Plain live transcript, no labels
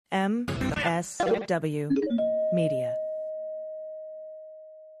MSW Media.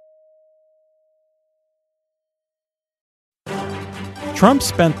 Trump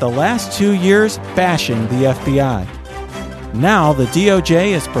spent the last 2 years bashing the FBI. Now the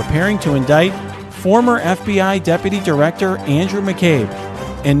DOJ is preparing to indict former FBI Deputy Director Andrew McCabe,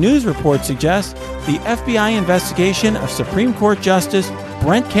 and news reports suggest the FBI investigation of Supreme Court Justice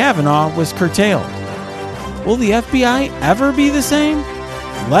Brett Kavanaugh was curtailed. Will the FBI ever be the same?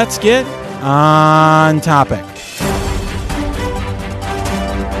 Let's get on topic.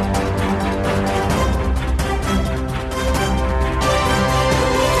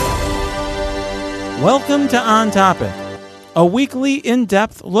 Welcome to On Topic, a weekly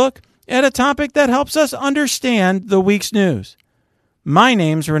in-depth look at a topic that helps us understand the week's news. My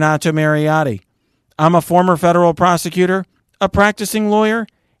name's Renato Mariotti. I'm a former federal prosecutor, a practicing lawyer,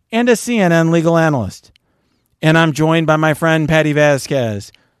 and a CNN legal analyst. And I'm joined by my friend Patti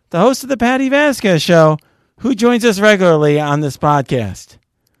Vasquez, the host of the Patti Vasquez Show, who joins us regularly on this podcast.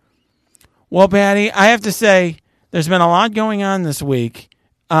 Well, Patti, I have to say, there's been a lot going on this week.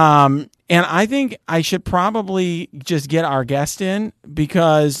 And I think I should probably just get our guest in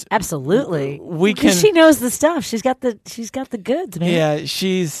because absolutely we can. She knows the stuff. She's got the goods, man.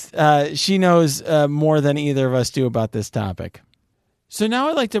 Yeah, she knows more than either of us do about this topic. So now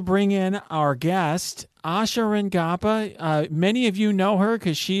I'd like to bring in our guest, Asha Rangappa. Many of you know her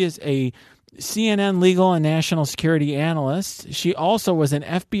because she is a CNN legal and national security analyst. She also was an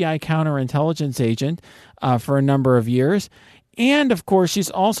FBI counterintelligence agent for a number of years. And, of course, she's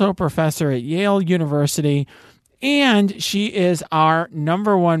also a professor at Yale University, and she is our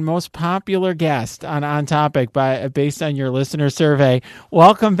number one most popular guest on Topic based on your listener survey.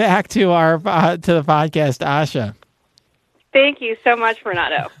 Welcome back to our to the podcast, Asha. Thank you so much,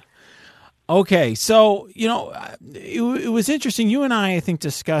 Renato. Okay, so, it was interesting. You and I think,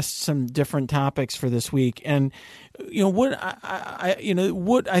 discussed some different topics for this week, and what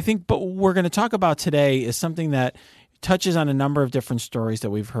I think, but we're going to talk about today is something that touches on a number of different stories that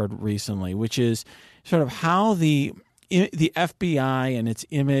we've heard recently, which is sort of how the FBI and its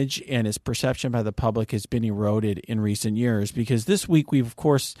image and its perception by the public has been eroded in recent years. Because this week we've, of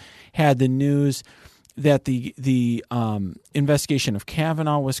course, had the news that the investigation of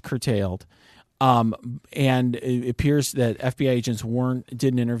Kavanaugh was curtailed, and it appears that FBI agents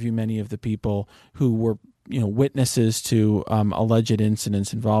didn't interview many of the people who were witnesses to alleged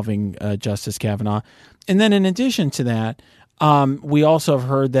incidents involving Justice Kavanaugh. And then in addition to that, we also have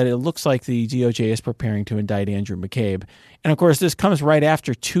heard that it looks like the DOJ is preparing to indict Andrew McCabe. And, of course, this comes right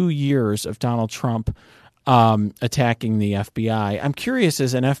after 2 years of Donald Trump attacking the FBI. I'm curious,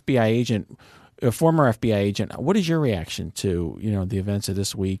 as an FBI agent, a former FBI agent, what is your reaction to, the events of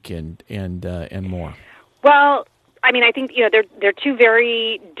this week and more? Well, I mean, I think, they're two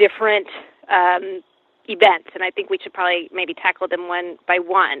very different events, and I think we should probably maybe tackle them one by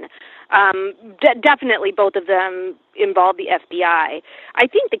one. Definitely both of them involve the FBI. I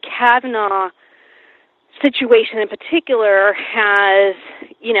think the Kavanaugh situation in particular has,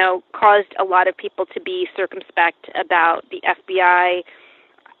 caused a lot of people to be circumspect about the FBI.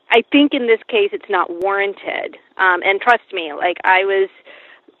 I think in this case it's not warranted. And trust me, I was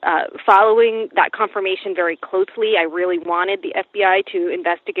following that confirmation very closely. I really wanted the FBI to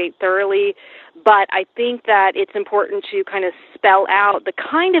investigate thoroughly, but I think that it's important to kind of spell out the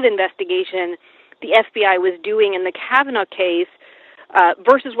kind of investigation the FBI was doing in the Kavanaugh case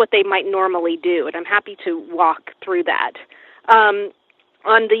versus what they might normally do, and I'm happy to walk through that.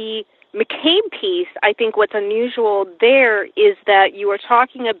 On the McCabe piece, I think what's unusual there is that you are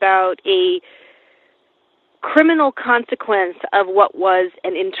talking about a criminal consequence of what was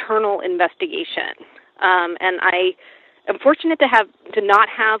an internal investigation. And I am fortunate to not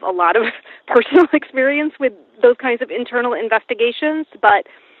have a lot of personal experience with those kinds of internal investigations, but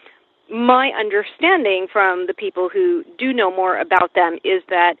my understanding from the people who do know more about them is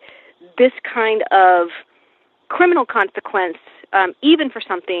that this kind of criminal consequence, even for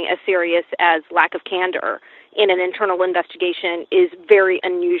something as serious as lack of candor in an internal investigation, is very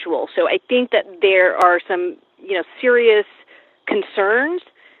unusual. So I think that there are some, serious concerns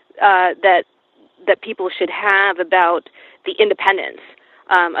that people should have about the independence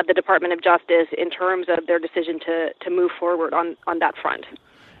of the Department of Justice in terms of their decision to move forward on that front.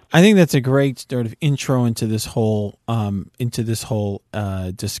 I think that's a great sort of intro into this whole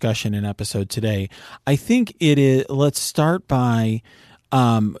discussion and episode today. I think it is. Let's start by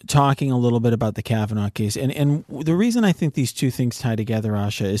talking a little bit about the Kavanaugh case. And the reason I think these two things tie together,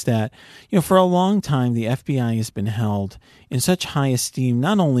 Asha, is that, for a long time, the FBI has been held in such high esteem,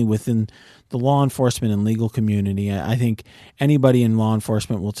 not only within the law enforcement and legal community. I think anybody in law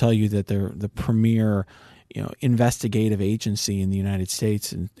enforcement will tell you that they're the premier investigative agency in the United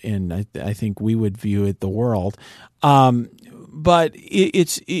States, and I think we would view it the world. But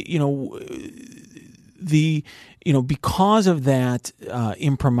because of that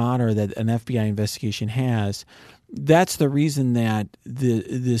imprimatur that an FBI investigation has, that's the reason that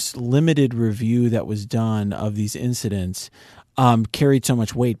this limited review that was done of these incidents carried so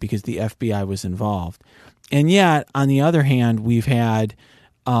much weight, because the FBI was involved. And yet, on the other hand, we've had,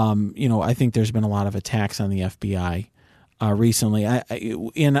 I think there's been a lot of attacks on the FBI recently.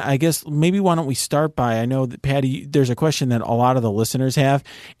 And I guess maybe why don't we start by, I know that, Patty, there's a question that a lot of the listeners have,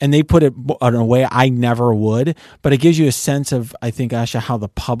 and they put it in a way I never would, but it gives you a sense of, I think, Asha, how the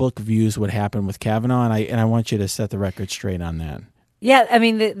public views what happened with Kavanaugh, and I want you to set the record straight on that. Yeah, I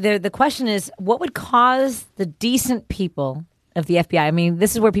mean, the question is, what would cause the decent people of the FBI? I mean,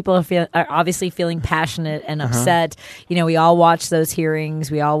 this is where people are obviously feeling passionate and upset. We all watch those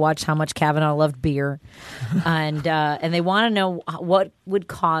hearings. We all watch how much Kavanaugh loved beer, and they want to know what would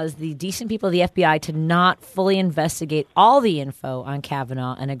cause the decent people of the FBI to not fully investigate all the info on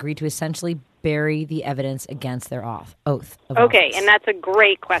Kavanaugh and agree to essentially bury the evidence against their oath of office. And that's a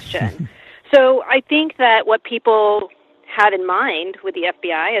great question. So I think that what people have in mind with the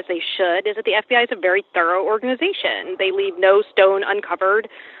FBI, as they should, is that the FBI is a very thorough organization. They leave no stone uncovered,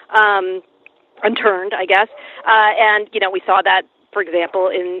 unturned, I guess. And we saw that, for example,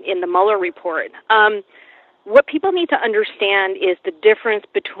 in the Mueller report. What people need to understand is the difference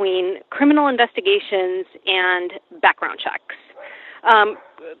between criminal investigations and background checks.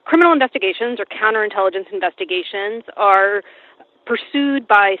 Criminal investigations or counterintelligence investigations are pursued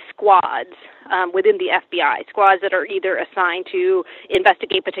by squads within the FBI, squads that are either assigned to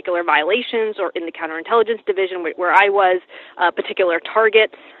investigate particular violations, or in the counterintelligence division where I was, particular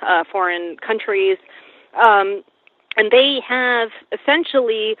targets, foreign countries. And they have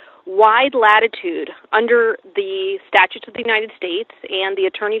essentially wide latitude under the statutes of the United States and the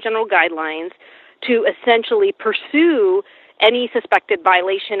Attorney General guidelines to essentially pursue any suspected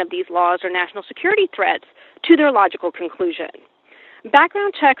violation of these laws or national security threats to their logical conclusion.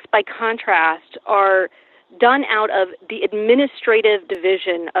 Background checks, by contrast, are done out of the administrative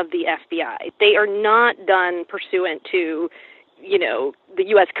division of the FBI. They are not done pursuant to, the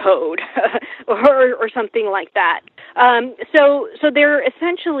U.S. Code or something like that. So they're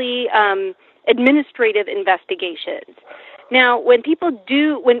essentially administrative investigations. Now, when people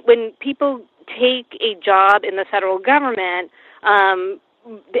take a job in the federal government,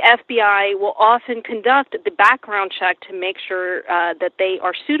 the FBI will often conduct the background check to make sure that they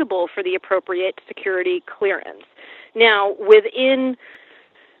are suitable for the appropriate security clearance. Now, within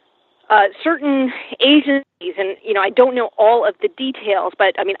certain agencies, and I don't know all of the details,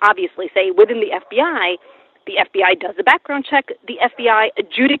 but I mean, obviously, say within the FBI does a background check. The FBI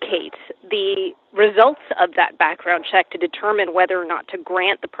adjudicates the results of that background check to determine whether or not to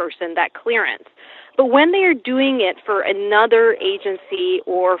grant the person that clearance. But when they are doing it for another agency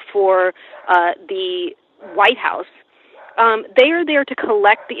or for the White House, they are there to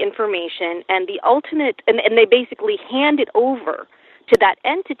collect the information and the ultimate, and they basically hand it over to that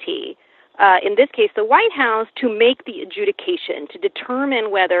entity, in this case the White House, to make the adjudication, to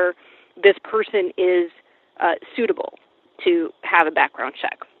determine whether this person is suitable to have a background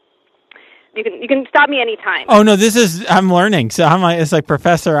check. You can stop me anytime. Oh no, I'm learning. So it's like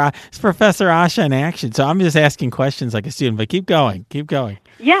Professor Asha in action. So I'm just asking questions like a student. But keep going.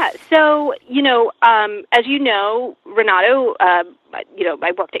 Yeah. So as you know, Renato, I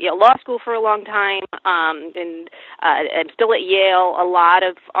worked at Yale Law School for a long time, and I'm still at Yale. A lot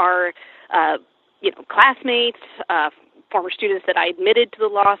of our classmates, former students that I admitted to the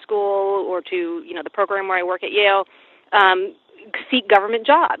law school or to the program where I work at Yale, seek government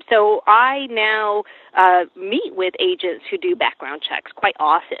jobs. So I now meet with agents who do background checks quite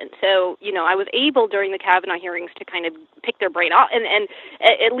often. So, I was able during the Kavanaugh hearings to kind of pick their brain off, and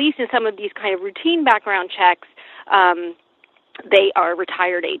at least in some of these kind of routine background checks, they are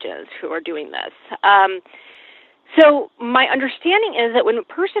retired agents who are doing this. So my understanding is that when a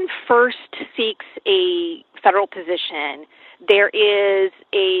person first seeks a federal position, there is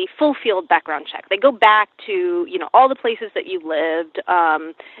a full field background check. They go back to, all the places that you lived,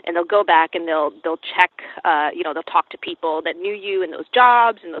 and they'll go back and they'll check, they'll talk to people that knew you in those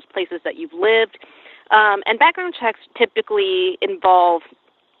jobs and those places that you've lived. And background checks typically involve,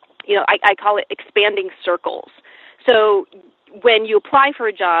 I call it expanding circles. So when you apply for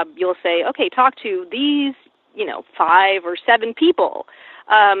a job, you'll say, okay, talk to these, 5 or 7 people,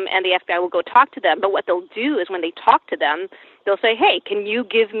 and the FBI will go talk to them. But what they'll do is when they talk to them, they'll say, hey, can you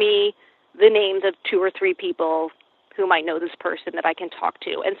give me the names of 2 or 3 people who might know this person that I can talk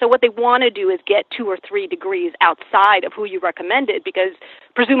to? And so what they want to do is get 2 or 3 degrees outside of who you recommended, because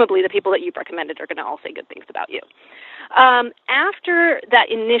presumably the people that you've recommended are going to all say good things about you. After that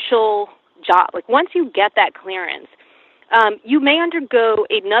initial job, like once you get that clearance, you may undergo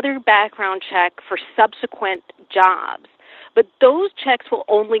another background check for subsequent jobs, but those checks will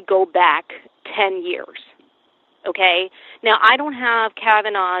only go back 10 years. Okay? Now, I don't have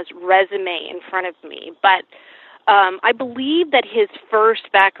Kavanaugh's resume in front of me, but I believe that his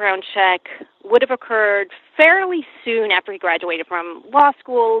first background check would have occurred fairly soon after he graduated from law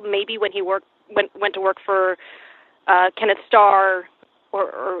school, maybe when he went to work for Kenneth Starr,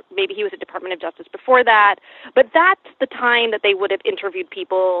 or maybe he was at Department of Justice before that. But that's the time that they would have interviewed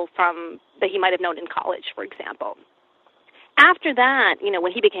people that he might have known in college, for example. After that,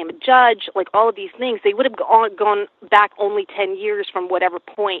 when he became a judge, like all of these things, they would have gone back only 10 years from whatever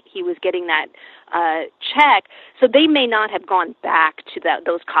point he was getting that check. So they may not have gone back to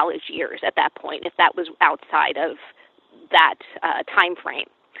those college years at that point if that was outside of that time frame.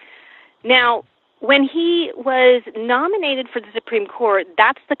 Now, when he was nominated for the Supreme Court,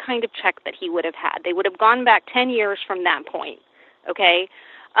 that's the kind of check that he would have had. They would have gone back 10 years from that point, okay?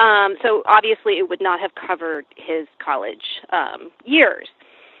 So obviously it would not have covered his college years.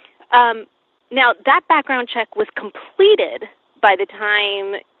 Now, that background check was completed by the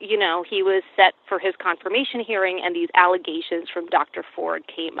time, he was set for his confirmation hearing and these allegations from Dr. Ford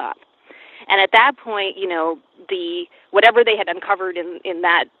came up. And at that point, whatever they had uncovered in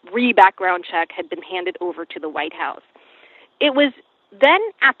that re-background check had been handed over to the White House. It was then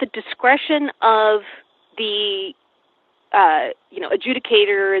at the discretion of the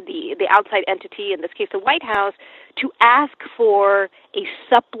adjudicator, the outside entity, in this case the White House, to ask for a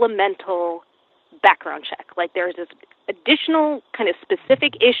supplemental background check. Like there's this additional kind of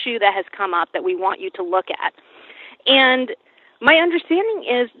specific issue that has come up that we want you to look at. And my understanding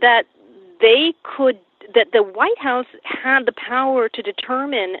is that that the White House had the power to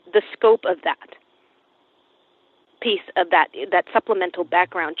determine the scope of that piece of that supplemental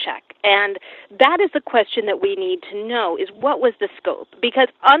background check. And that is the question that we need to know, is what was the scope? Because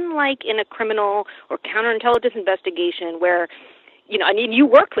unlike in a criminal or counterintelligence investigation where, you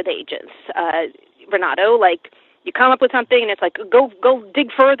work with agents, Renato, like you come up with something and it's like, go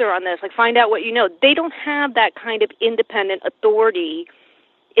dig further on this, like find out what you know. They don't have that kind of independent authority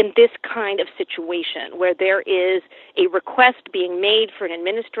in this kind of situation where there is a request being made for an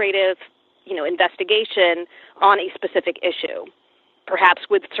administrative, investigation on a specific issue, perhaps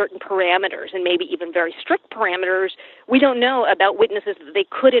with certain parameters and maybe even very strict parameters. We don't know about witnesses that they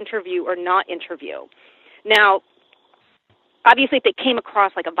could interview or not interview. Now, obviously, if they came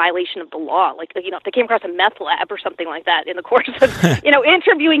across like a violation of the law, like, if they came across a meth lab or something like that in the course of,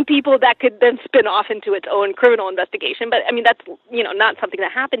 interviewing people, that could then spin off into its own criminal investigation. But, that's, not something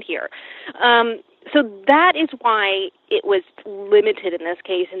that happened here. So that is why it was limited in this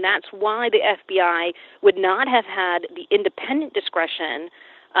case, and that's why the FBI would not have had the independent discretion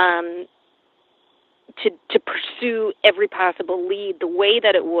to pursue every possible lead the way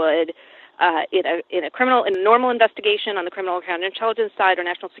that it would in a normal investigation on the criminal counterintelligence side or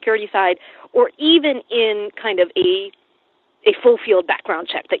national security side, or even in kind of a full field background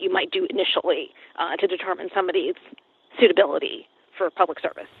check that you might do initially to determine somebody's suitability for public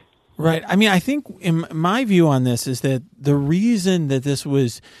service. Right. I think in my view on this is that the reason that this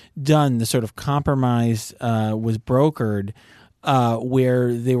was done, the sort of compromise was brokered,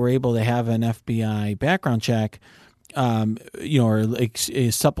 where they were able to have an FBI background check, or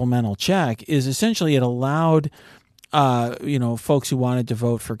a supplemental check, is essentially it allowed, folks who wanted to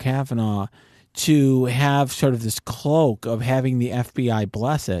vote for Kavanaugh to have sort of this cloak of having the FBI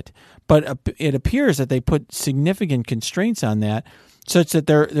bless it. But it appears that they put significant constraints on that, such that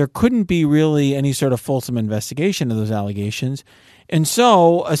there couldn't be really any sort of fulsome investigation of those allegations. And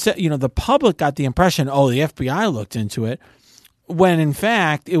so, the public got the impression, the FBI looked into it, when in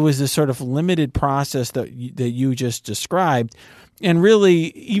fact it was this sort of limited process that you just described. And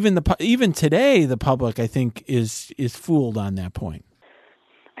really, even today, the public, I think, is fooled on that point.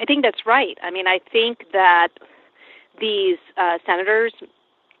 I think that's right. I think that these senators,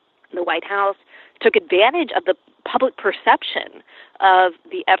 the White House, took advantage of the public perception of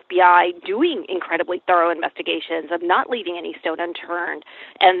the FBI doing incredibly thorough investigations, of not leaving any stone unturned,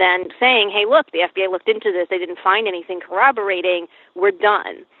 and then saying, hey, look, the FBI looked into this, they didn't find anything corroborating, we're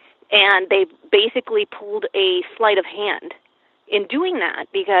done. And they basically pulled a sleight of hand in doing that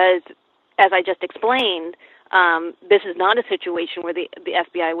because, as I just explained, this is not a situation where the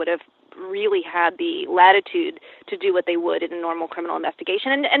FBI would have really had the latitude to do what they would in a normal criminal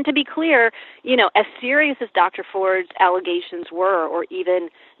investigation. And to be clear, as serious as Dr. Ford's allegations were, or even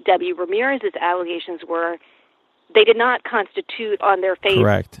Debbie Ramirez's allegations were, they did not constitute on their face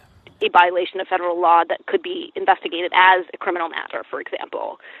Correct. a violation of federal law that could be investigated as a criminal matter, for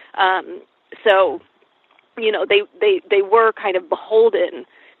example. So, they were kind of beholden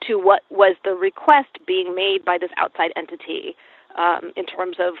to what was the request being made by this outside entity in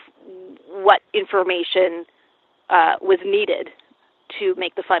terms of what information was needed to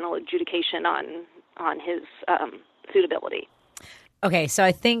make the final adjudication on his suitability. Okay, so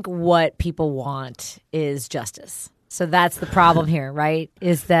I think what people want is justice. So that's the problem here, right?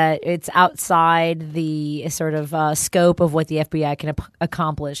 Is that it's outside the sort of scope of what the FBI can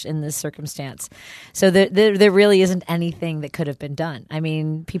accomplish in this circumstance. So there really isn't anything that could have been done. I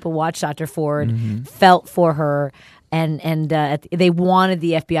mean, people watched Dr. Ford, felt for her, and they wanted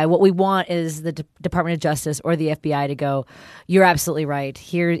the FBI. What we want is the Department of Justice or the FBI to go, you're absolutely right.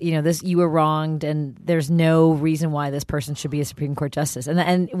 Here, this you were wronged, and there's no reason why this person should be a Supreme Court justice.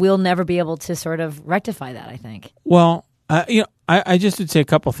 And we'll never be able to sort of rectify that, I think. Well, I just would say a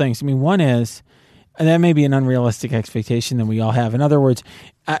couple things. I mean, one is, and that may be an unrealistic expectation that we all have. In other words,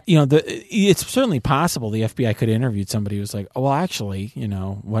 it's certainly possible the FBI could have interviewed somebody who was like, oh, well, actually,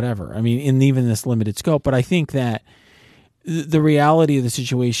 whatever. I mean, in even this limited scope. But I think that the reality of the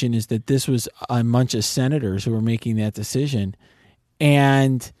situation is that this was a bunch of senators who were making that decision.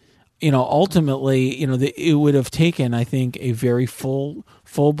 And, ultimately, it would have taken, I think, a very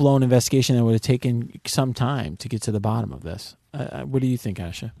full-blown investigation that would have taken some time to get to the bottom of this. What do you think,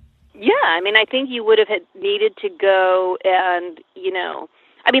 Asha? Yeah, I mean, I think you would have needed to go and,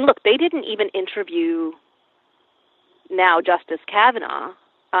 look, they didn't even interview now Justice Kavanaugh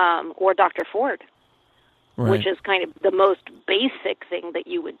or Dr. Ford. Right. Which is kind of the most basic thing that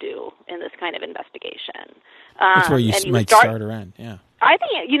you would do in this kind of investigation. That's where you might start or end, yeah. I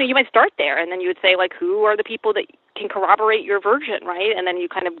think, you might start there, and then you would say, like, who are the people that can corroborate your version, right? And then you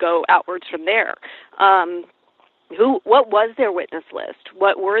kind of go outwards from there. What was their witness list?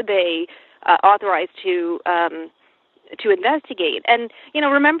 What were they authorized to investigate? And,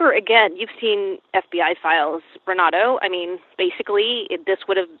 remember, again, you've seen FBI files, Renato. I mean, basically, this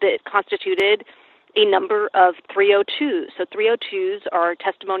would have constituted a number of 302s. So 302s are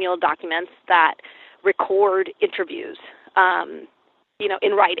testimonial documents that record interviews,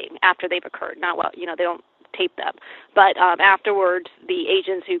 in writing after they've occurred. Not they don't tape them, but afterwards, the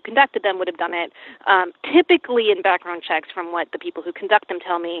agents who conducted them would have done it. Typically, in background checks, from what the people who conduct them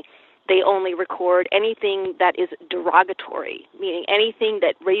tell me, they only record anything that is derogatory, meaning anything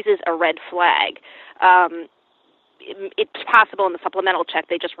that raises a red flag. It's possible in the supplemental check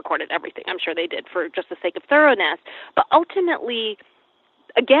they just recorded everything. I'm sure they did for just the sake of thoroughness. But ultimately,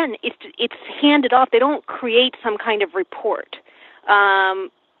 again, it's handed off. They don't create some kind of report.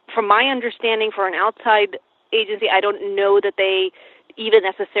 From my understanding, for an outside agency, I don't know that they even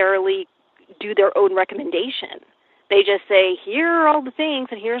necessarily do their own recommendation. They just say, here are all the things,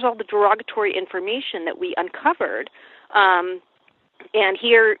 and here's all the derogatory information that we uncovered, and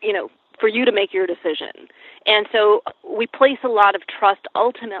here, for you to make your decision. And so we place a lot of trust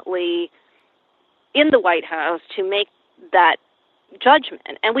ultimately in the White House to make that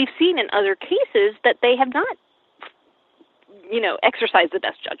judgment. And we've seen in other cases that they have not, exercised the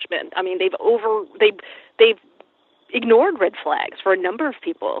best judgment. I mean, they've ignored red flags for a number of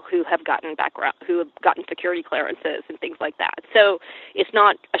people who have gotten security clearances and things like that. So it's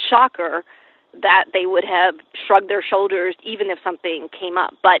not a shocker that they would have shrugged their shoulders even if something came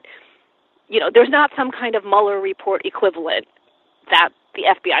up. But there's not some kind of Mueller report equivalent that the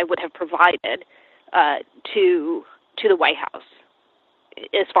FBI would have provided to the White House,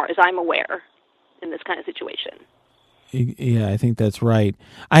 as far as I'm aware, in this kind of situation. Yeah, I think that's right.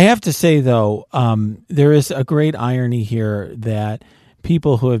 I have to say, though, there is a great irony here that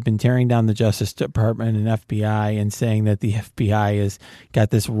people who have been tearing down the Justice Department and FBI and saying that the FBI has got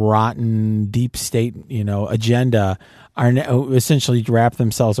this rotten deep state, agenda are now essentially wrap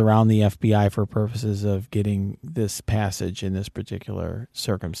themselves around the FBI for purposes of getting this passage in this particular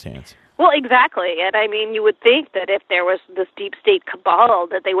circumstance. Well, exactly. And I mean, you would think that if there was this deep state cabal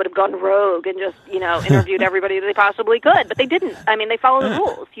that they would have gone rogue and just, interviewed everybody that they possibly could. But they didn't. I mean, they follow the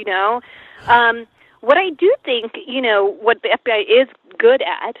rules, What I do think, what the FBI is good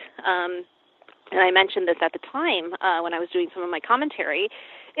at, and I mentioned this at the time when I was doing some of my commentary,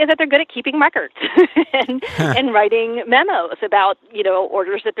 is that they're good at keeping records and writing memos about,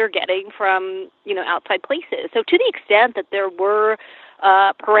 orders that they're getting from, outside places. So to the extent that there were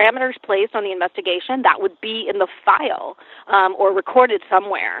parameters placed on the investigation, that would be in the file or recorded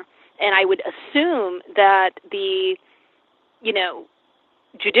somewhere. And I would assume that the,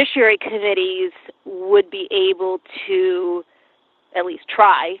 judiciary committees would be able to at least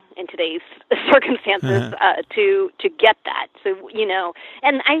try in today's circumstances to get that. So,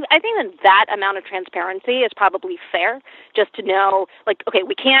 and I think that amount of transparency is probably fair, just to know, like, okay,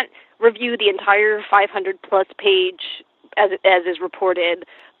 we can't review the entire 500-plus page, as is reported,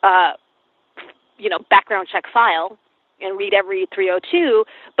 background check file and read every 302,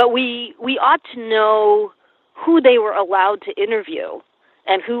 but we ought to know who they were allowed to interview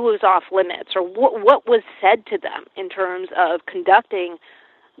and who was off limits, or what was said to them in terms of conducting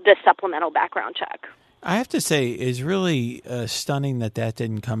the supplemental background check. I have to say, it's really stunning that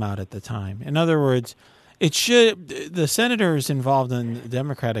didn't come out at the time. In other words, the senators involved on the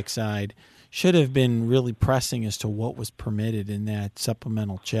Democratic side should have been really pressing as to what was permitted in that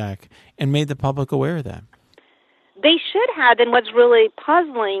supplemental check and made the public aware of that. They should have, and what's really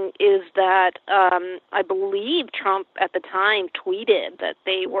puzzling is that I believe Trump at the time tweeted that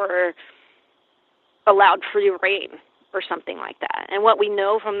they were allowed free rein or something like that. And what we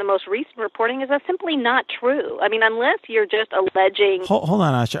know from the most recent reporting is that's simply not true. I mean, unless you're just alleging... Hold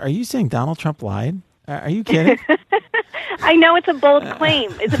on, Asha. Are you saying Donald Trump lied? Are you kidding? I know it's a bold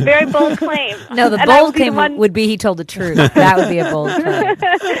claim. It's a very bold claim. No, the bold claim would be he told the truth. That would be a bold claim.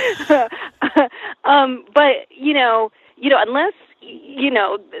 But, unless,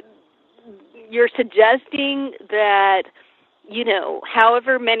 you're suggesting that,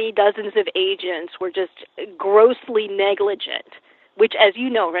 however many dozens of agents were just grossly negligent, which, as you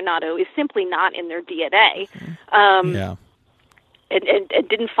know, Renato, is simply not in their DNA. Yeah. And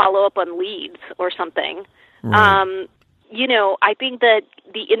didn't follow up on leads or something. Right. I think that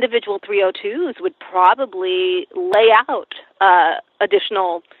the individual 302s would probably lay out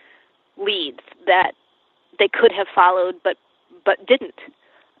additional leads that they could have followed, but didn't.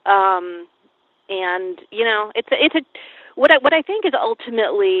 What I think is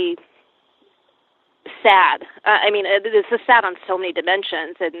ultimately sad. This is sad on so many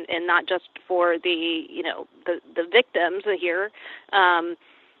dimensions, and not just for the victims here.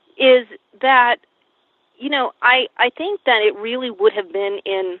 Is that I think that it really would have been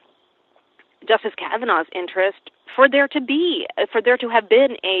in Justice Kavanaugh's interest for there to have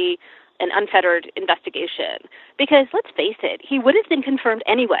been an unfettered investigation, because let's face it, he would have been confirmed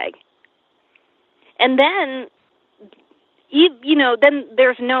anyway. And then, then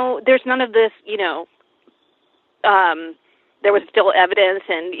there's none of this, there was still evidence,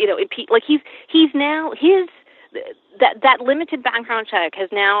 and he's now that limited background check has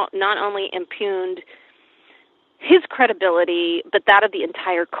now not only impugned his credibility, but that of the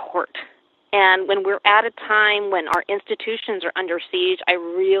entire court. And when we're at a time when our institutions are under siege, I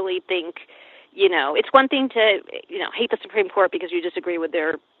really think, it's one thing to, hate the Supreme Court because you disagree with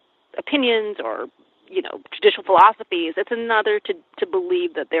their opinions or, judicial philosophies. It's another to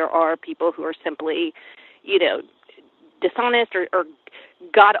believe that there are people who are simply, dishonest or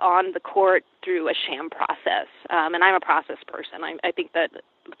got on the court through a sham process. And I'm a process person. I think that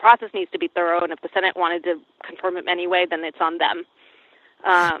the process needs to be thorough, and if the Senate wanted to confirm it anyway, then it's on them.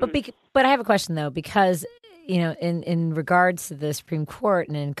 But I have a question, though, because, in regards to the Supreme Court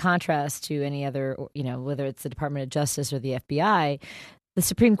and in contrast to any other, whether it's the Department of Justice or the FBI, the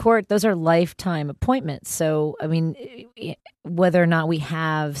Supreme Court, those are lifetime appointments. So, whether or not we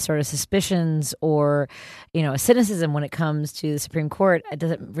have sort of suspicions or, a cynicism when it comes to the Supreme Court, it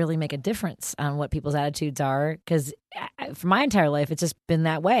doesn't really make a difference on what people's attitudes are, because for my entire life, it's just been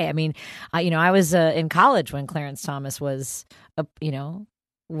that way. I was in college when Clarence Thomas was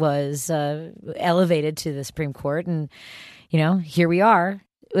elevated to the Supreme Court, and here we are.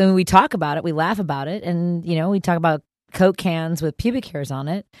 When we talk about it, we laugh about it, and we talk about Coke cans with pubic hairs on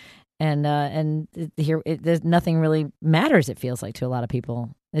it, and here there's nothing really matters. It feels like to a lot of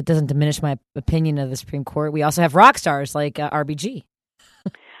people. It doesn't diminish my opinion of the Supreme Court. We also have rock stars like RBG.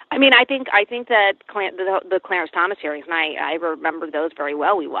 I think that the Clarence Thomas hearings, and I remember those very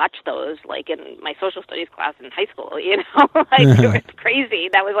well. We watched those like in my social studies class in high school. It was crazy.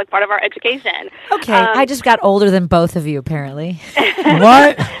 That was like part of our education. Okay, I just got older than both of you, apparently.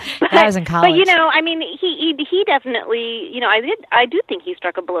 What? I was in college. But he definitely, I do think he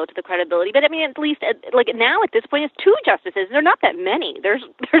struck a blow to the credibility. But at least now at this point, it's 2 justices. They're not that many. There's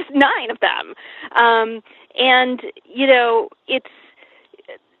 9 of them, and it's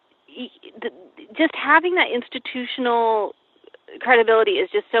just having that institutional credibility is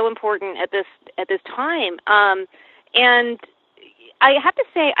just so important at this time. And I have to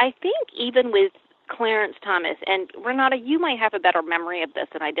say, I think even with Clarence Thomas, and Renata, you might have a better memory of this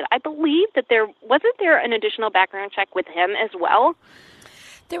than I did. I believe that wasn't there an additional background check with him as well?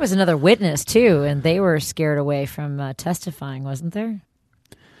 There was another witness too, and they were scared away from testifying, wasn't there?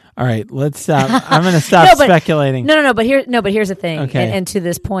 All right, let's stop. I'm going to stop speculating. No. But here's the thing. Okay. And to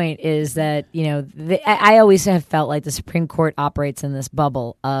this point is that I always have felt like the Supreme Court operates in this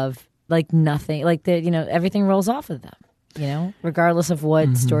bubble of like nothing, like everything rolls off of them. Regardless of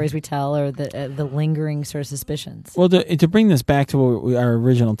what stories we tell or the lingering sort of suspicions. Well, to bring this back to our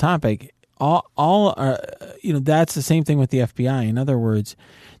original topic, that's the same thing with the FBI. In other words,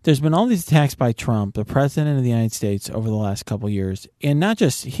 there's been all these attacks by Trump, the president of the United States, over the last couple of years, and not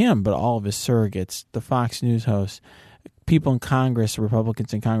just him, but all of his surrogates, the Fox News hosts, people in Congress,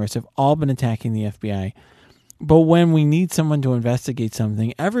 Republicans in Congress, have all been attacking the FBI. But when we need someone to investigate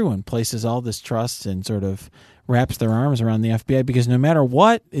something, everyone places all this trust and sort of wraps their arms around the FBI because no matter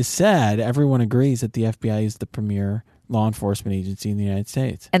what is said, everyone agrees that the FBI is the premier law enforcement agency in the United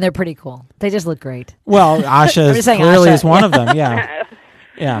States. And they're pretty cool. They just look great. Well, Asha clearly is one of them, yeah.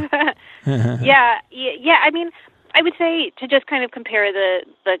 Yeah. Yeah. I mean, I would say to just kind of compare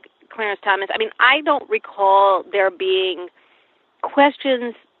the Clarence Thomas, I mean, I don't recall there being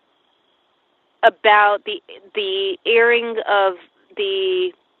questions about the airing of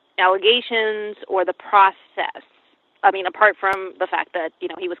the allegations or the process. I mean, apart from the fact that,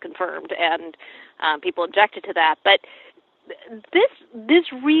 he was confirmed and people objected to that. But this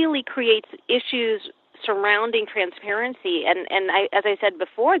really creates issues surrounding transparency. And as I said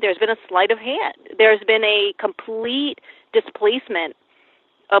before, there's been a sleight of hand. There's been a complete displacement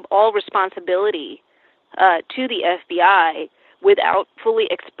of all responsibility to the FBI without fully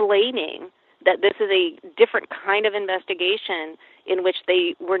explaining that this is a different kind of investigation in which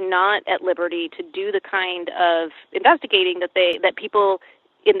they were not at liberty to do the kind of investigating that people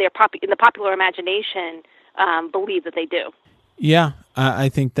in the popular imagination believe that they do. Yeah, I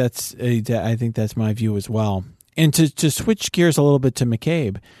think that's my view as well. And to switch gears a little bit to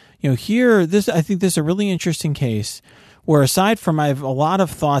McCabe, I think this is a really interesting case where aside from I have a lot of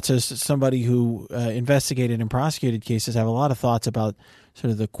thoughts as somebody who investigated and prosecuted cases, I have a lot of thoughts about sort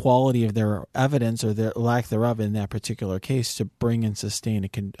of the quality of their evidence or their lack thereof in that particular case to bring and sustain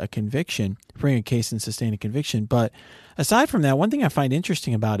a conviction, bring a case and sustain a conviction. But aside from that, one thing I find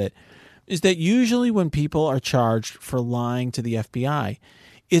interesting about it is that usually when people are charged for lying to the FBI,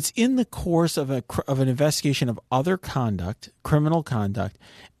 it's in the course of an investigation of other conduct, criminal conduct,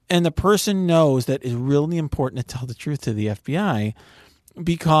 and the person knows that it's really important to tell the truth to the FBI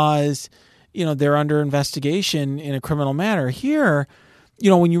because, they're under investigation in a criminal matter. Here,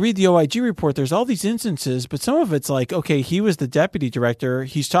 when you read the OIG report, there's all these instances, but some of it's like, okay, he was the deputy director.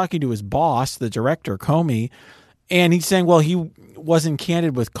 He's talking to his boss, the director, Comey, and he's saying, well, he wasn't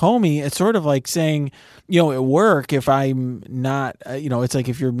candid with Comey. It's sort of like saying, at work, if I'm not, it's like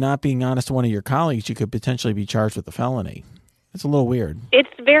if you're not being honest to one of your colleagues, you could potentially be charged with a felony. It's a little weird. It's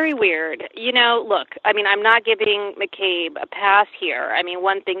very weird. Look, I mean, I'm not giving McCabe a pass here. I mean,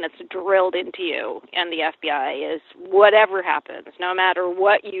 one thing that's drilled into you and the FBI is whatever happens, no matter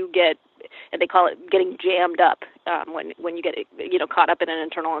what you get, and they call it getting jammed up when you get, caught up in an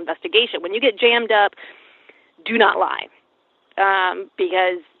internal investigation. When you get jammed up, do not lie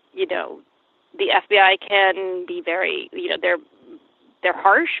because, the FBI can be very, they're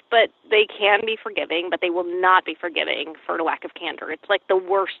harsh, but they can be forgiving, but they will not be forgiving for lack of candor. It's like the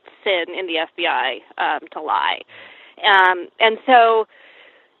worst sin in the FBI to lie. And so,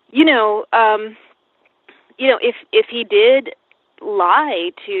 if he did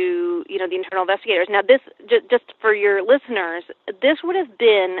lie to, the internal investigators. Now, this, just for your listeners, this would have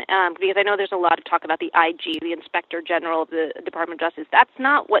been, because I know there's a lot of talk about the IG, the Inspector General of the Department of Justice. That's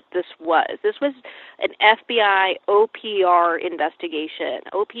not what this was. This was an FBI OPR investigation.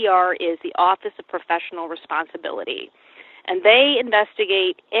 OPR is the Office of Professional Responsibility, and they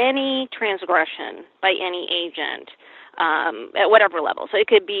investigate any transgression by any agent at whatever level. So it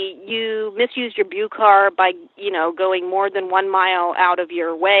could be you misused your BUCAR by, going more than 1 mile out of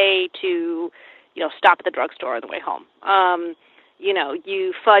your way to, stop at the drugstore on the way home.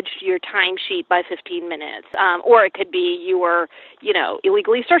 You fudged your timesheet by 15 minutes. Or it could be you were,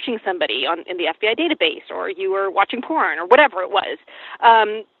 illegally searching somebody in the FBI database, or you were watching porn, or whatever it was.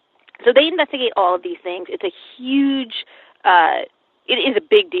 So they investigate all of these things. It's a huge, it is a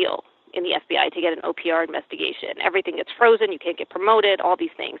big deal in the FBI to get an OPR investigation. Everything gets frozen, you can't get promoted, all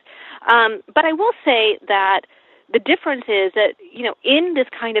these things. But I will say that the difference is that, in this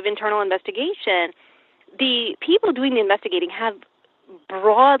kind of internal investigation, the people doing the investigating have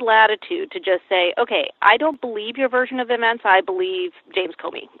broad latitude to just say, okay, I don't believe your version of events. I believe James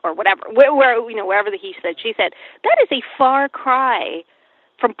Comey or whatever, wherever the he said, she said. That is a far cry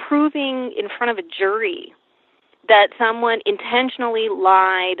from proving in front of a jury that someone intentionally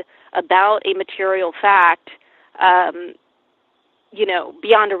lied about a material fact,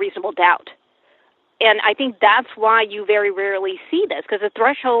 beyond a reasonable doubt. And I think that's why you very rarely see this, because the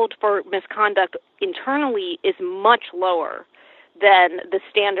threshold for misconduct internally is much lower than the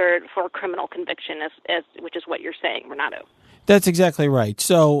standard for criminal conviction, which is what you're saying, Renato. That's exactly right.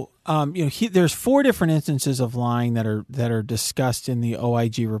 So, there's 4 different instances of lying that are discussed in the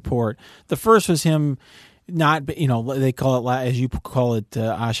OIG report. The first was him not, they call it, as you call it,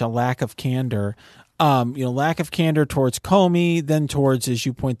 Asha, lack of candor. Lack of candor towards Comey, then towards, as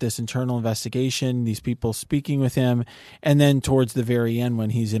you point, this internal investigation, these people speaking with him, and then towards the very end when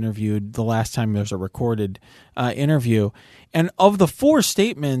he's interviewed, the last time there's a recorded interview. And of the 4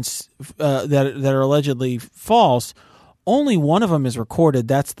 statements that are allegedly false, only one of them is recorded.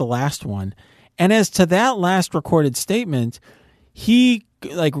 That's the last one. And as to that last recorded statement, he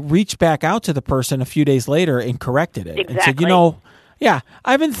reached back out to the person a few days later and corrected it. Exactly. And said, yeah,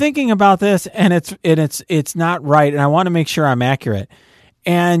 I've been thinking about this, and it's not right, and I want to make sure I'm accurate.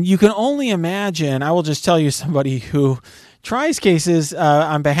 And you can only imagine. I will just tell you, somebody who tries cases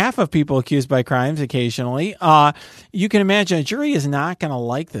on behalf of people accused by crimes occasionally. You can imagine a jury is not going to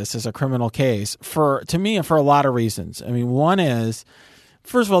like this as a criminal case for a lot of reasons. I mean, one is,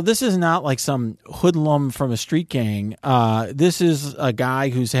 first of all, this is not like some hoodlum from a street gang. This is a guy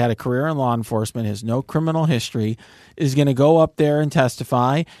who's had a career in law enforcement, has no criminal history, is going to go up there and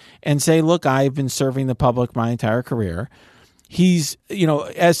testify and say, look, I've been serving the public my entire career. He's,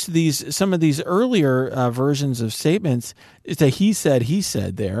 as to some of these earlier versions of statements, it's a he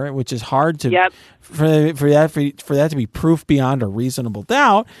said there, which is hard to, for that to be proof beyond a reasonable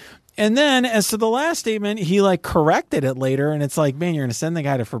doubt. And then as to the last statement, he corrected it later, and it's like, man, you're going to send the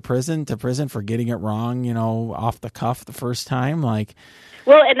guy to prison for getting it wrong, off the cuff the first time,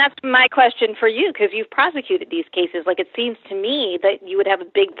 Well, and that's my question for you, because you've prosecuted these cases. It seems to me that you would have a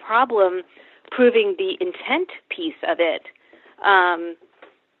big problem proving the intent piece of it. When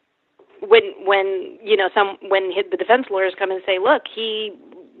the defense lawyers come and say, look, he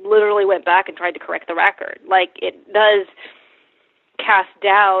literally went back and tried to correct the record. It does cast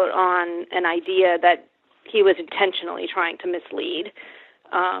doubt on an idea that he was intentionally trying to mislead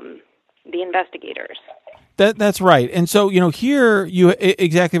the investigators. That's right. And so, here you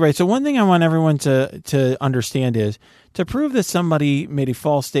exactly right. So one thing I want everyone to understand is to prove that somebody made a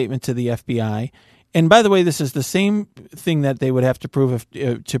false statement to the FBI. And by the way, this is the same thing that they would have to prove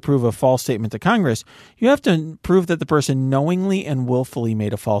to prove a false statement to Congress. You have to prove that the person knowingly and willfully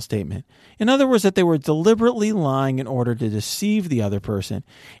made a false statement. In other words, that they were deliberately lying in order to deceive the other person.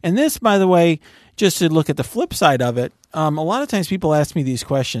 And this, by the way, just to look at the flip side of it, a lot of times people ask me these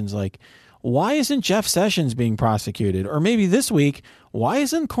questions like, why isn't Jeff Sessions being prosecuted? Or maybe this week, why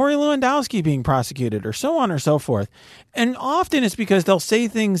isn't Corey Lewandowski being prosecuted? Or so on or so forth. And often it's because they'll say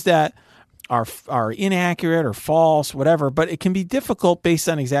things that are inaccurate or false, whatever, but it can be difficult based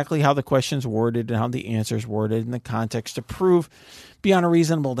on exactly how the question's worded and how the answer's worded in the context to prove beyond a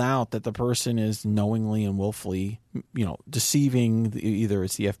reasonable doubt that the person is knowingly and willfully, deceiving either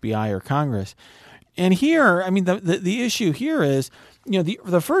it's the FBI or Congress. And here, I mean, the issue here is,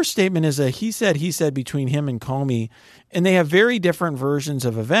 the first statement is a he said between him and Comey, and they have very different versions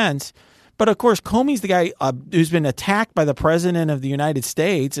of events. But of course, Comey's the guy who's been attacked by the president of the United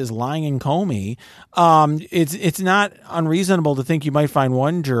States is lying in Comey. It's not unreasonable to think you might find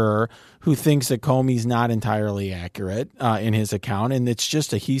one juror who thinks that Comey's not entirely accurate in his account, and it's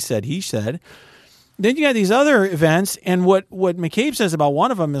just a he said. Then you got these other events, and what McCabe says about one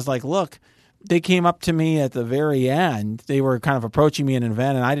of them is look, they came up to me at the very end. They were kind of approaching me in an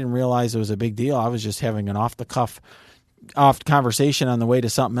event, and I didn't realize it was a big deal. I was just having an off conversation on the way to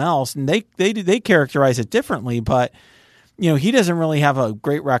something else, and they characterize it differently, but he doesn't really have a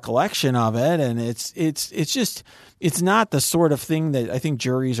great recollection of it, and it's not the sort of thing that I think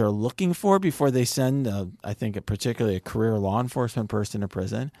juries are looking for before they send particularly a career law enforcement person to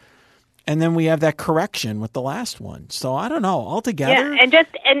prison. And then we have that correction with the last one. So I don't know altogether. Yeah, and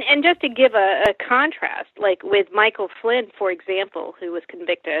just to give a contrast, with Michael Flynn, for example, who was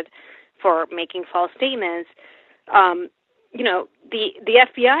convicted for making false statements. The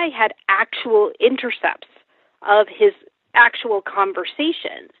FBI had actual intercepts of his actual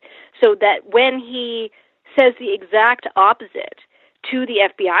conversations, so that when he says the exact opposite to the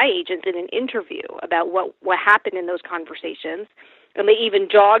FBI agents in an interview about what happened in those conversations, and they even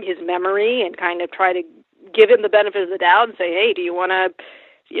jog his memory and kind of try to give him the benefit of the doubt and say, hey, do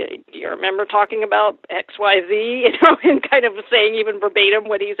you remember talking about X, Y, Z, and kind of saying even verbatim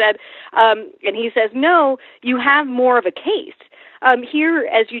what he said? And he says, no, you have more of a case. Here,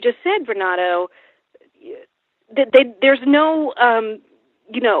 as you just said, Renato, there's no,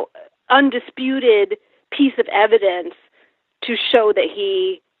 undisputed piece of evidence to show that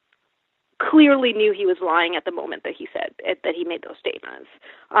he clearly knew he was lying at the moment that he said that he made those statements.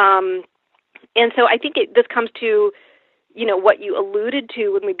 And so I think this comes to, what you alluded to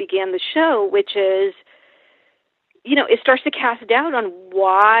when we began the show, which is, it starts to cast doubt on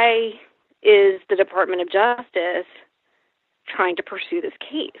why is the Department of Justice trying to pursue this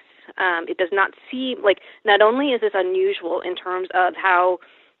case. It does not seem like, not only is this unusual in terms of how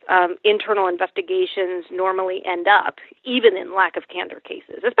internal investigations normally end up, even in lack of candor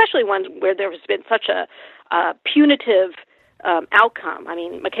cases, especially ones where there has been such a punitive outcome. I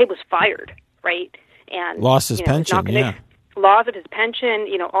mean, McCabe was fired, right? And lost his pension, Loss of his pension,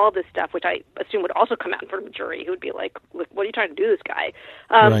 all this stuff, which I assume would also come out in front of a jury who would be like, what are you trying to do to this guy?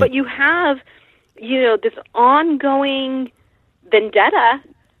 Right. But you have, this ongoing vendetta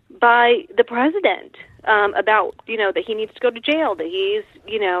by the president about, that he needs to go to jail, that he's,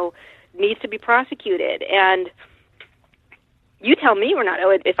 needs to be prosecuted. And you tell me,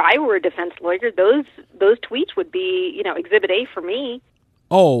 Renato, if I were a defense lawyer, those tweets would be, Exhibit A for me.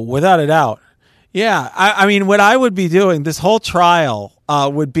 Oh, without a doubt. Yeah, I mean, what I would be doing, this whole trial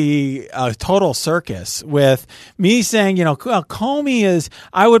would be a total circus with me saying, Comey is,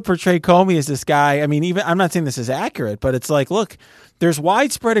 I would portray Comey as this guy. I mean, even, I'm not saying this is accurate, but it's like, look, there's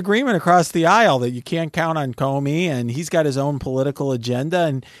widespread agreement across the aisle that you can't count on Comey, and he's got his own political agenda,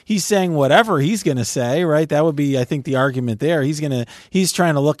 and he's saying whatever he's going to say, right? That would be, I think, the argument there. He's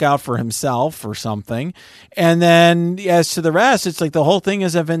trying to look out for himself or something. And then as to the rest, it's like the whole thing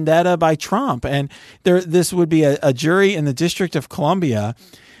is a vendetta by Trump. And this would be a jury in the District of Columbia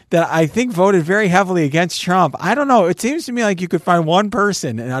that I think voted very heavily against Trump. I don't know. It seems to me like you could find one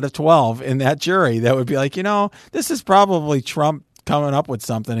person out of 12 in that jury that would be like, this is probably Trump coming up with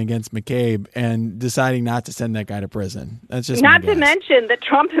something against McCabe and deciding not to send that guy to prison. That's just not to mention that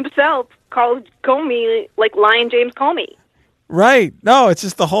Trump himself called Comey like Lion James Comey. Right. No, it's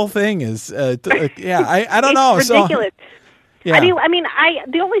just the whole thing is, I don't know. It's ridiculous. So, yeah.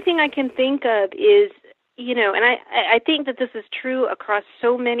 The only thing I can think of is, and I think that this is true across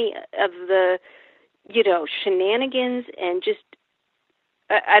so many of the, shenanigans and just,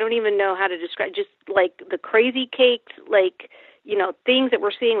 I don't even know how to describe, just like the crazy cakes, like, things that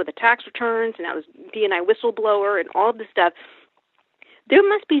we're seeing with the tax returns and now this D&I whistleblower and all of this stuff. There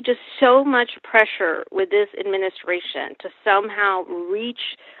must be just so much pressure with this administration to somehow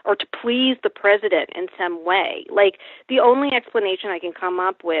reach or to please the president in some way. Like, the only explanation I can come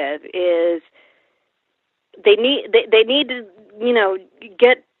up with is they need to,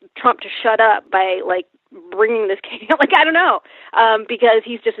 get Trump to shut up by, like, bringing this case. Like, I don't know, because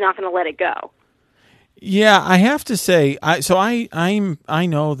he's just not going to let it go. Yeah, I have to say, I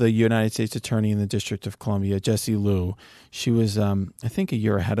know the United States Attorney in the District of Columbia, Jessie Liu. She was, I think, a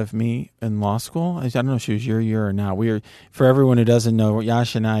year ahead of me in law school. I don't know if she was your year or not. For everyone who doesn't know,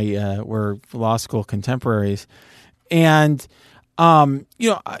 Yasha and I were law school contemporaries, and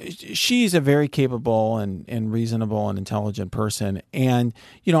she's a very capable and reasonable and intelligent person. And,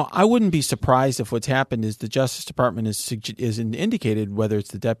 I wouldn't be surprised if what's happened is the Justice Department is indicated, whether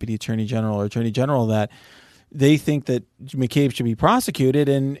it's the Deputy Attorney General or Attorney General, that they think that McCabe should be prosecuted.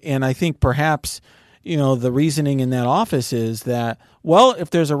 And I think perhaps, the reasoning in that office is that, well,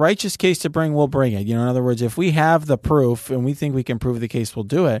 if there's a righteous case to bring, we'll bring it. In other words, if we have the proof and we think we can prove the case, we'll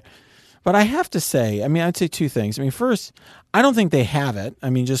do it. But I have to say, I'd say two things. First, I don't think they have it.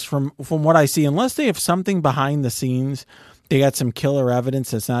 just from what I see, unless they have something behind the scenes, they got some killer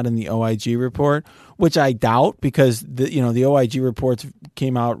evidence that's not in the OIG report, which I doubt, because the OIG reports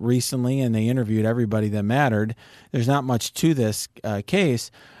came out recently and they interviewed everybody that mattered. There's not much to this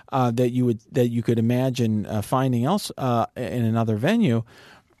case that you could imagine finding else in another venue.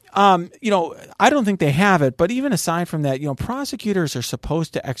 I don't think they have it, but even aside from that, prosecutors are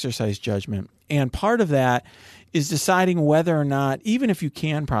supposed to exercise judgment. And part of that is deciding whether or not, even if you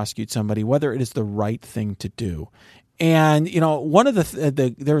can prosecute somebody, whether it is the right thing to do. And, one of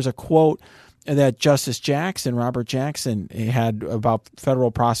there was a quote that Justice Robert Jackson, had about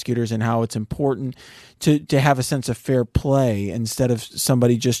federal prosecutors and how it's important to have a sense of fair play instead of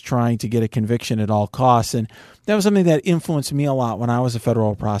somebody just trying to get a conviction at all costs. And that was something that influenced me a lot when I was a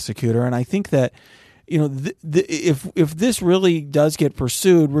federal prosecutor. And I think that, if this really does get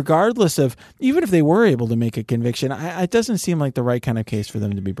pursued, regardless of even if they were able to make a conviction, it doesn't seem like the right kind of case for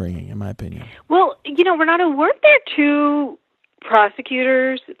them to be bringing, in my opinion. Well, Renato, weren't there two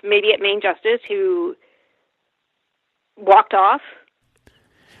prosecutors, maybe at Main Justice, who walked off?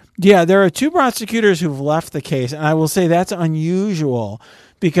 Yeah, there are two prosecutors who've left the case, and I will say that's unusual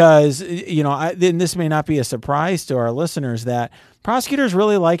because, and this may not be a surprise to our listeners, that prosecutors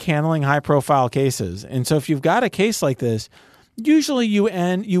really like handling high-profile cases. And so if you've got a case like this, usually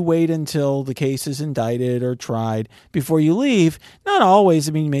you wait until the case is indicted or tried before you leave. Not always.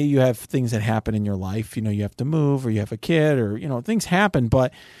 I mean, maybe you have things that happen in your life. You have to move or you have a kid or, things happen.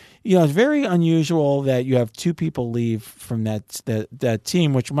 But, it's very unusual that you have two people leave from that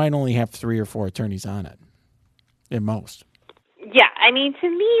team, which might only have 3 or 4 attorneys on it at most. Yeah, I mean, to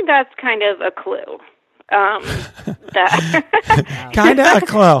me, that's kind of a clue. Kind of a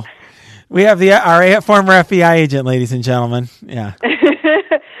clue. We have our former FBI agent, ladies and gentlemen. Yeah.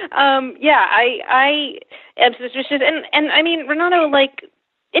 I am suspicious, and I mean, Renato,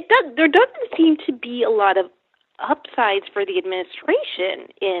 there doesn't seem to be a lot of upsides for the administration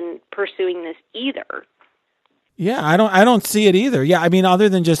in pursuing this either. Yeah, I don't see it either. Yeah, I mean, other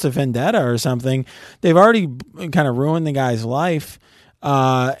than just a vendetta or something, they've already kind of ruined the guy's life.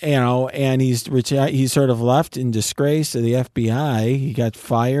 And he's sort of left in disgrace to the FBI. He got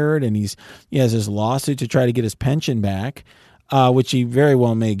fired, and he has his lawsuit to try to get his pension back, which he very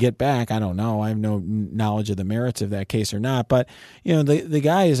well may get back. I don't know. I have no knowledge of the merits of that case or not. But the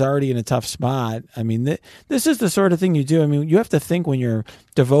guy is already in a tough spot. I mean, this is the sort of thing you do. I mean, you have to think when you're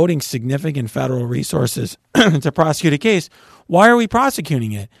devoting significant federal resources to prosecute a case, why are we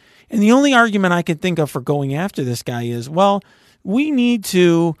prosecuting it? And the only argument I can think of for going after this guy is, well, we need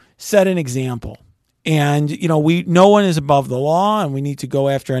to set an example, and no one is above the law, and we need to go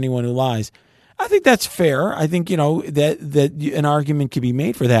after anyone who lies. I think that's fair. I think that an argument could be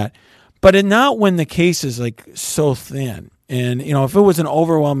made for that, but not when the case is so thin. And if it was an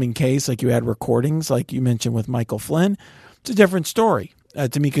overwhelming case, like you had recordings, like you mentioned with Michael Flynn, it's a different story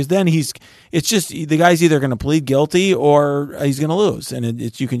to me, because then it's just the guy's either going to plead guilty or he's going to lose, and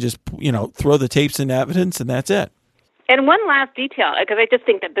you can just throw the tapes into evidence, and that's it. And one last detail, because I just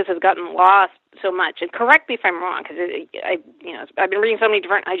think that this has gotten lost so much, and correct me if I'm wrong, because I've been reading so many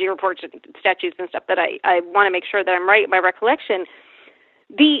different IG reports and statutes and stuff that I want to make sure that I'm right in my recollection.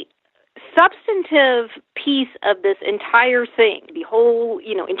 The substantive piece of this entire thing, the whole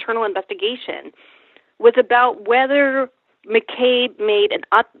internal investigation, was about whether McCabe made an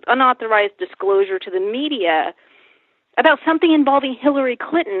unauthorized disclosure to the media about something involving Hillary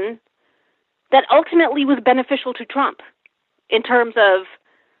Clinton that ultimately was beneficial to Trump in terms of,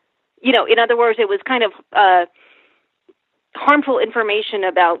 in other words, it was kind of harmful information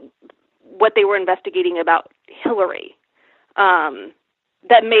about what they were investigating about Hillary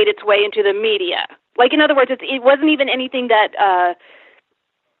that made its way into the media. In other words, it wasn't even anything that,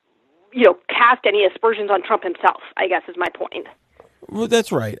 cast any aspersions on Trump himself, I guess is my point. Well,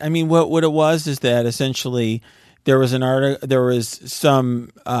 that's right. I mean, what it was is that essentially there was an article. There was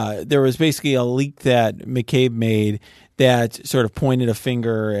basically a leak that McCabe made that sort of pointed a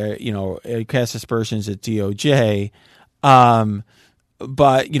finger, cast aspersions at DOJ, but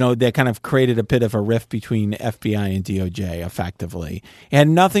that kind of created a bit of a rift between FBI and DOJ. Effectively, it had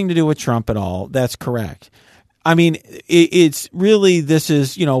nothing to do with Trump at all. That's correct. I mean, it's really this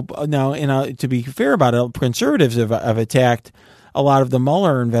is now. To be fair about it, conservatives have attacked a lot of the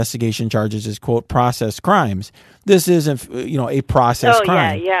Mueller investigation charges as, quote, process crimes. This isn't, a process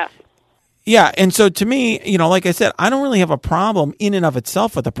crime. Yeah. And so to me, like I said, I don't really have a problem in and of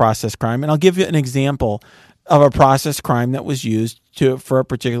itself with a process crime. And I'll give you an example of a process crime that was used for a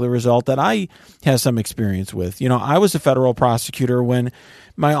particular result that I have some experience with. I was a federal prosecutor when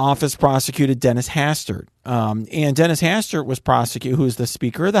my office prosecuted Dennis Hastert. And Dennis Hastert was prosecuted, who was the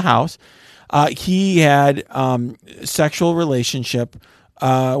Speaker of the House. He had sexual relationship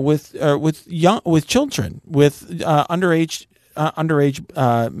with children, with underage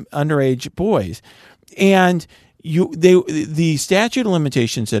boys, and the statute of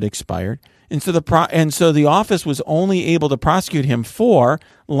limitations had expired, and so the office was only able to prosecute him for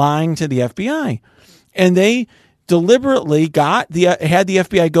lying to the FBI, and they deliberately had the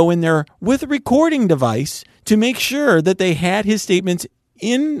FBI go in there with a recording device to make sure that they had his statements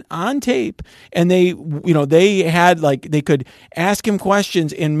on tape, and they had they could ask him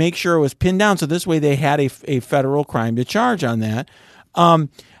questions and make sure it was pinned down. So this way they had a federal crime to charge on that.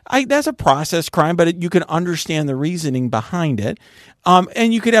 That's a process crime, but you can understand the reasoning behind it.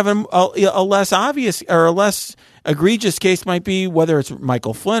 And you could have a less obvious or a less egregious case might be whether it's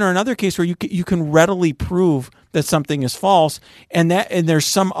Michael Flynn or another case where you can readily prove that something is false, and there's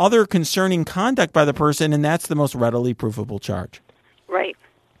some other concerning conduct by the person, and that's the most readily provable charge. Right.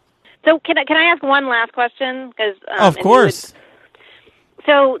 So can I ask one last question? Because of course.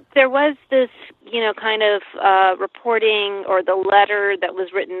 So there was this, kind of reporting or the letter that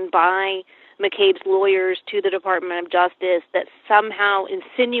was written by McCabe's lawyers to the Department of Justice that somehow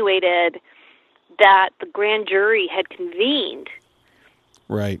insinuated that the grand jury had convened,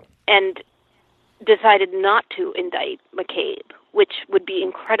 right, and decided not to indict McCabe, which would be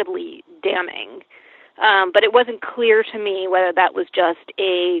incredibly damning. But it wasn't clear to me whether that was just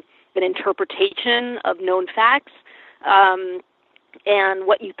an interpretation of known facts, and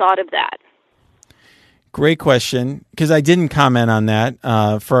what you thought of that. Great question, because I didn't comment on that.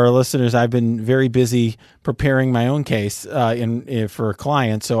 For our listeners, I've been very busy preparing my own case for a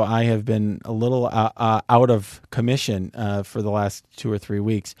client, so I have been a little out of commission for the last 2 or 3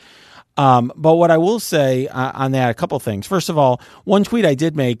 weeks. But what I will say on that, a couple things. First of all, one tweet I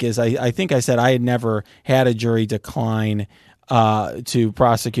did make is I think I said I had never had a jury decline to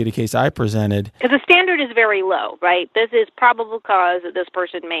prosecute a case I presented. Because the standard is very low, right? This is probable cause that this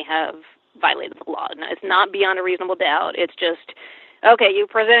person may have violated the law. And it's not beyond a reasonable doubt. It's just, okay, you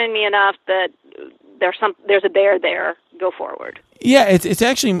presented me enough that there's a bear there. Go forward. Yeah, it's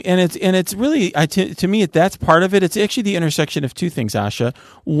actually, and it's really, to me, that's part of it. It's actually the intersection of two things, Asha.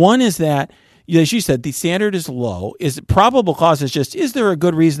 One is that, as you said, the standard is low. Is probable cause is just, is there a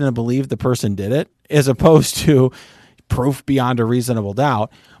good reason to believe the person did it, as opposed to proof beyond a reasonable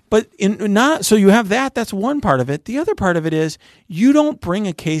doubt. But so you have that. That's one part of it. The other part of it is you don't bring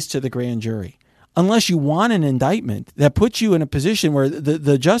a case to the grand jury unless you want an indictment that puts you in a position where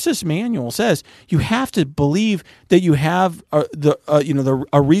the Justice Manual says you have to believe that you have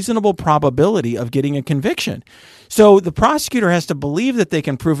a reasonable probability of getting a conviction. So the prosecutor has to believe that they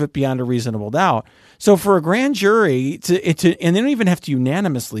can prove it beyond a reasonable doubt. So for a grand jury and they don't even have to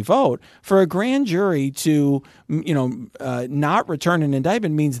unanimously vote, for a grand jury to not return an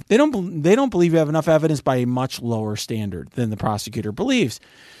indictment means they don't believe you have enough evidence by a much lower standard than the prosecutor believes.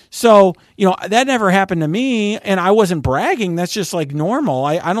 So, that never happened to me, and I wasn't bragging. That's just like normal.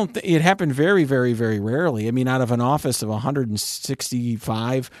 I don't it happened very, very, very rarely. I mean, out of an office of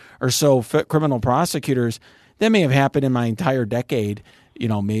 165 or so criminal prosecutors, that may have happened in my entire decade,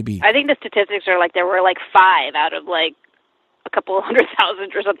 maybe. I think the statistics are there were 5 out of a couple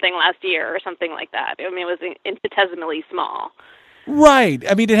 100,000 or something last year or something like that. I mean, it was infinitesimally small. Right.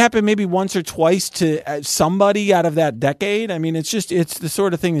 I mean, it happened maybe once or twice to somebody out of that decade. I mean, it's the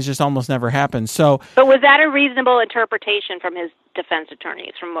sort of thing that just almost never happens. So, but was that a reasonable interpretation from his defense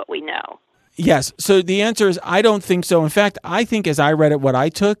attorneys, from what we know? Yes. So the answer is I don't think so. In fact, I think as I read it, what I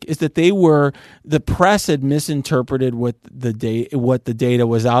took is that the press had misinterpreted what the data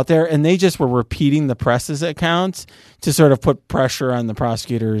was out there, and they just were repeating the press's accounts to sort of put pressure on the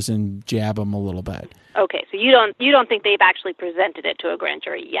prosecutors and jab them a little bit. Okay, so you don't think they've actually presented it to a grand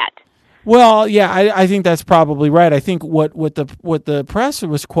jury yet? Well, yeah, I think that's probably right. I think what the press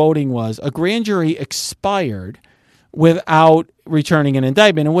was quoting was a grand jury expired without returning an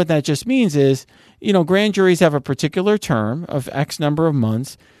indictment. And what that just means is, grand juries have a particular term of X number of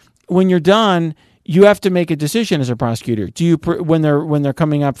months. When you're done, you have to make a decision as a prosecutor. Do you, when they're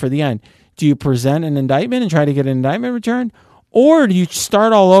coming up for the end, do you present an indictment and try to get an indictment returned? Or do you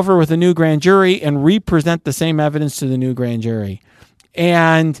start all over with a new grand jury and re-present the same evidence to the new grand jury?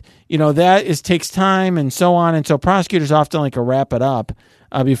 And, that takes time and so on. And so prosecutors often like to wrap it up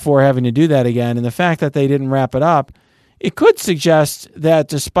before having to do that again. And the fact that they didn't wrap it up, it could suggest that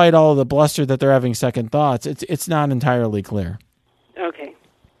despite all of the bluster that they're having second thoughts, it's not entirely clear. Okay.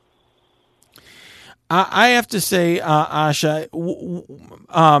 I have to say, Asha,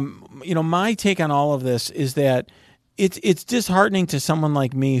 my take on all of this is that it's disheartening to someone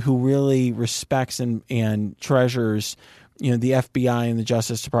like me who really respects and treasures, the FBI and the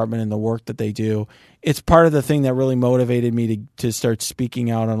Justice Department and the work that they do. It's part of the thing that really motivated me to start speaking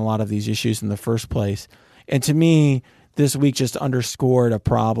out on a lot of these issues in the first place. And to me, this week just underscored a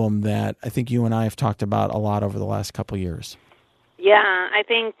problem that I think you and I have talked about a lot over the last couple of years. Yeah, I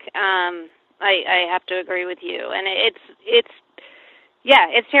think I have to agree with you, and it's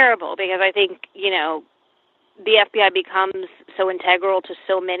terrible because I think the FBI becomes so integral to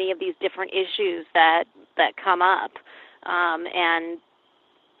so many of these different issues that come up, and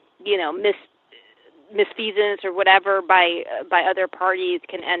misfeasance or whatever by other parties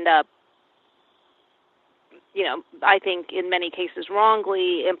can end up, I think in many cases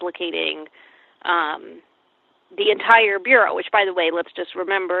wrongly implicating the entire bureau, which, by the way, let's just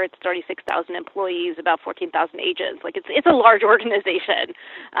remember, it's 36,000 employees, about 14,000 agents. Like it's a large organization,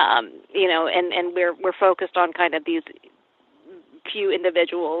 and we're focused on kind of these few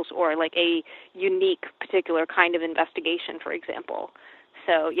individuals or like a unique particular kind of investigation, for example.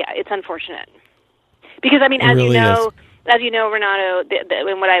 So yeah, it's unfortunate because I mean, as you know, Renato,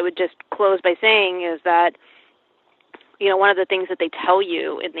 and what I would just close by saying is that, one of the things that they tell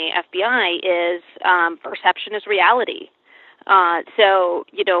you in the FBI is perception is reality. So,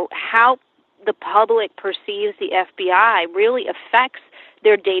 how the public perceives the FBI really affects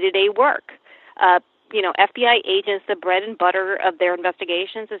their day-to-day work. FBI agents, the bread and butter of their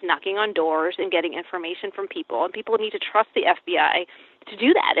investigations is knocking on doors and getting information from people, and people need to trust the FBI to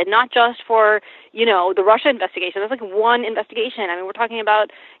do that, and not just for, the Russia investigation. That's like one investigation. I mean, we're talking about,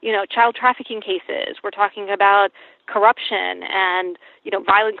 child trafficking cases. We're talking about corruption and,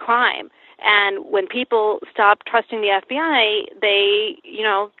 violent crime. And when people stop trusting the FBI, they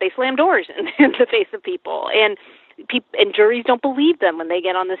slam doors in the face of people. And juries don't believe them when they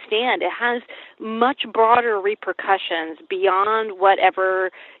get on the stand. It has much broader repercussions beyond whatever,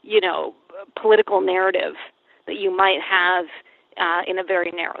 political narrative that you might have in a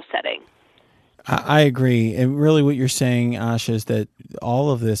very narrow setting. I agree. And really what you're saying, Asha, is that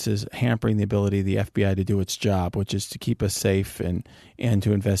all of this is hampering the ability of the FBI to do its job, which is to keep us safe and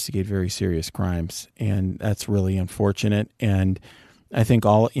to investigate very serious crimes. And that's really unfortunate. And I think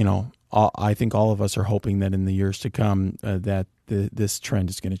all of us are hoping that in the years to come that this trend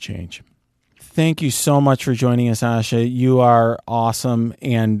is going to change. Thank you so much for joining us, Asha. You are awesome,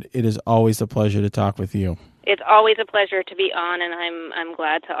 and it is always a pleasure to talk with you. It's always a pleasure to be on, and I'm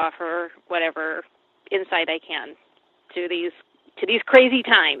glad to offer whatever insight I can to these crazy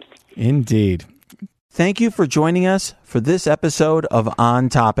times. Indeed. Thank you for joining us for this episode of On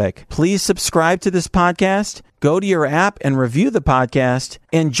Topic. Please subscribe to this podcast, go to your app and review the podcast,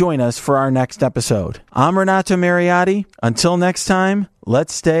 and join us for our next episode. I'm Renato Mariotti. Until next time,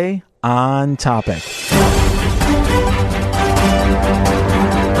 let's stay on topic.